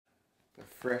The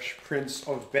Fresh Prince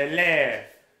of Bel-Air.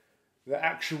 The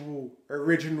actual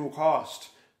original cast.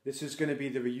 This is going to be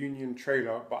the reunion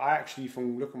trailer, but I actually,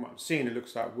 from looking at what I'm seeing, it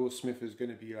looks like Will Smith is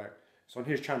going to be like, it's on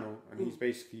his channel, and he's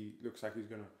basically, looks like he's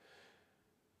going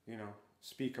to, you know,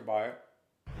 speak about it.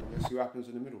 Let's see what happens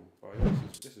in the middle. But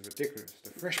this is ridiculous. The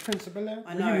Fresh Prince of Bel-Air.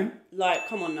 I know. Like,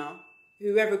 come on now.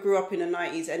 Whoever grew up in the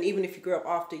 90s, and even if you grew up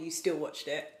after, you still watched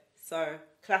it. So,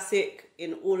 classic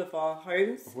in all of our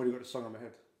homes. I've already got the song on my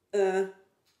head.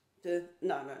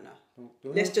 No.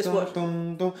 Let's just watch.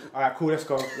 Alright, cool, let's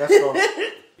go. Let's go.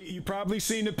 You probably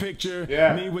seen the picture,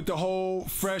 yeah. Me with the whole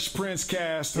Fresh Prince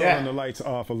cast. Hold on, the lights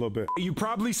off a little bit. You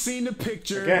probably seen the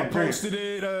picture. Again, I posted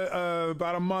it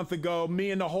about a month ago. Me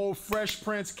and the whole Fresh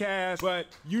Prince cast. But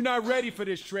you're not ready for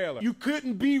this trailer. You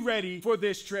couldn't be ready for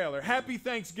this trailer. Happy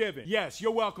Thanksgiving. Yes,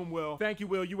 you're welcome, Will. Thank you,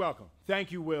 Will. You're welcome.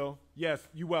 Thank you, Will. Yes,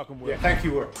 you're welcome, Will. Yeah, thank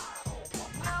you, Will.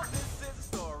 Now this is a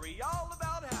story all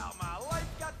about how my life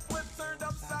got flipped, turned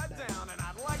upside down, and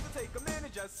I'd like to take a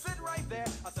minute, just sit right there.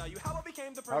 I'll tell you how I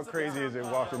became the How crazy is it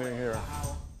walking in here?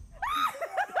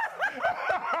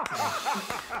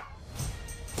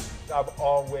 I've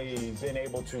always been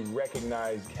able to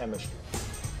recognize chemistry.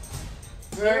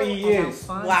 There he is.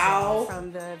 Wow.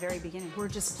 From the very beginning. We're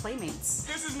just playmates.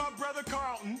 This is my brother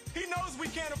Carlton. He knows we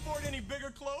can't afford any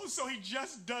bigger clothes, so he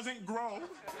just doesn't grow.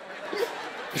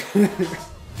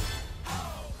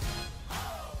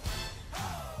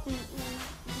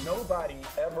 Nobody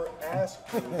ever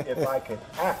asked me if I could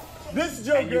act. This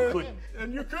joker,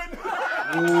 and you couldn't.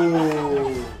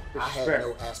 Ooh, I had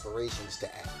no aspirations to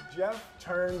act. Jeff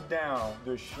turned down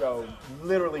the show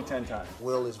literally 10 times.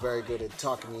 Will is very good at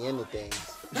talking me into things.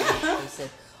 He said,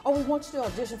 "Oh, we want you to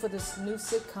audition for this new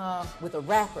sitcom with a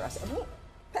rapper." I said,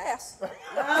 "Pass."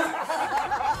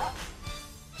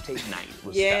 Tape night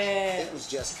was special. It was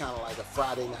just kind of like a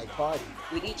Friday night party.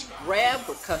 We'd each grab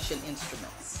percussion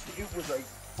instruments. It was a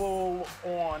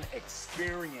full-on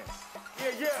experience.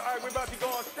 Yeah, all right, we're about to go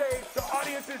on stage. The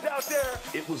audience is out there.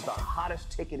 It was the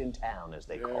hottest ticket in town, as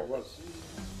they called it.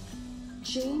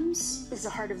 James is the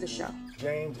heart of the show.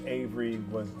 James Avery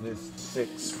was this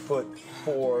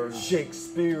 6'4"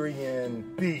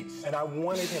 Shakespearean beast, and I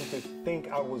wanted him to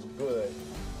think I was good.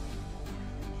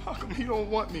 How come he don't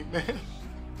want me, man?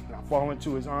 And I fall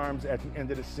into his arms at the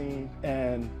end of the scene,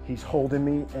 and he's holding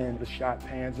me, and the shot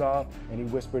pans off, and he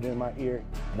whispered in my ear,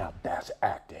 "Now that's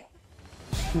acting."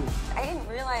 I didn't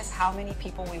realize how many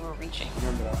people we were reaching.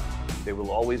 Remember that. There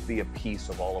will always be a piece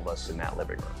of all of us in that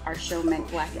living room. Our show meant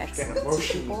black excellence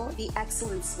to people. The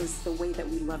excellence was the way that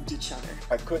we loved each other.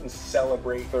 I couldn't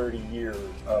celebrate 30 years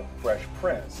of Fresh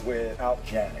Prince without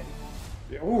Janet.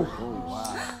 Yeah, ooh.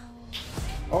 Wow.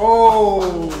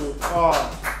 Oh,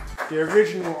 God. The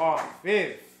original Art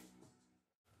Viv.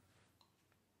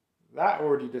 That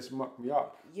already just mucked me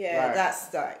up. Yeah, like,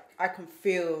 that's like, I can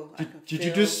feel. Did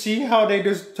you just see how they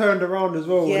just turned around as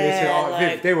well when they said Art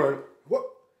Viv? They were, what?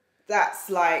 That's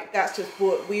just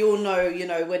what we all know, you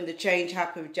know, when the change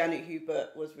happened, Janet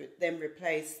Hubert was then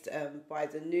replaced by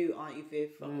the new Auntie Viv,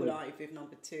 I call her Auntie Viv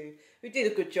 #2, who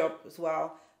did a good job as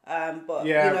well. But,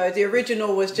 you know, the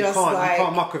original was just you like... You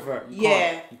can't muck with her.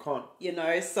 You can't. You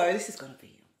know, so this is going to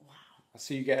be, wow. I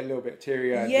see you get a little bit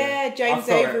teary-eyed. Yeah, James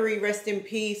Avery, rest in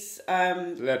peace.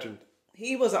 Legend.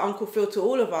 He was an Uncle Phil to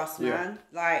all of us, man.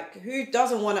 Like, who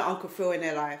doesn't want an Uncle Phil in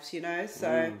their lives, you know?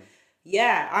 So...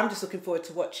 yeah, I'm just looking forward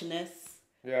to watching this.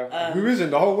 Yeah, who isn't?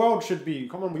 The whole world should be.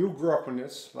 Come on, we all grew up on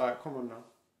this. Like, come on now.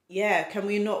 Yeah, can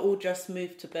we not all just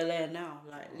move to Bel-Air now?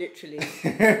 Like, literally.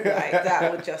 Like,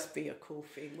 that would just be a cool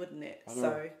thing, wouldn't it?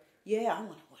 So, yeah, I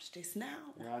want to watch this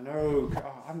now. Yeah, I know.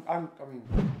 I mean...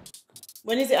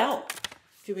 When is it out?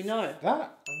 Do we know? That?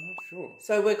 I'm not sure.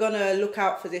 So we're going to look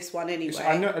out for this one anyway.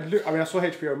 I know. I mean, I saw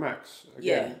HBO Max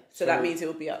again. Yeah, so that means it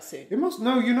will be out soon. It must.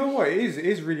 No, you know what? It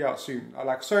is really out soon.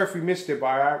 Like, sorry if we missed it,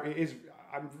 but it is.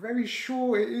 I'm very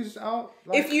sure it is out.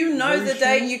 Like, if you know the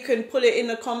day, you can put it in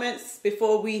the comments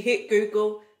before we hit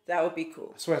Google. That would be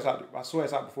cool. I swear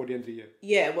it's out before the end of the year.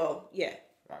 Yeah, well, yeah.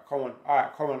 Right, come on. All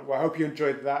right, come on. Well, I hope you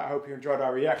enjoyed that. I hope you enjoyed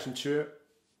our reaction to it.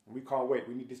 We can't wait.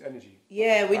 We need this energy.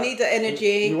 Yeah, we need the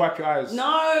energy. Can you wipe your eyes? No.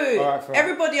 Right,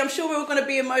 everybody, I'm sure we're all going to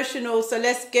be emotional. So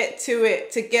let's get to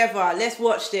it together. Let's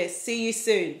watch this. See you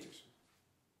soon.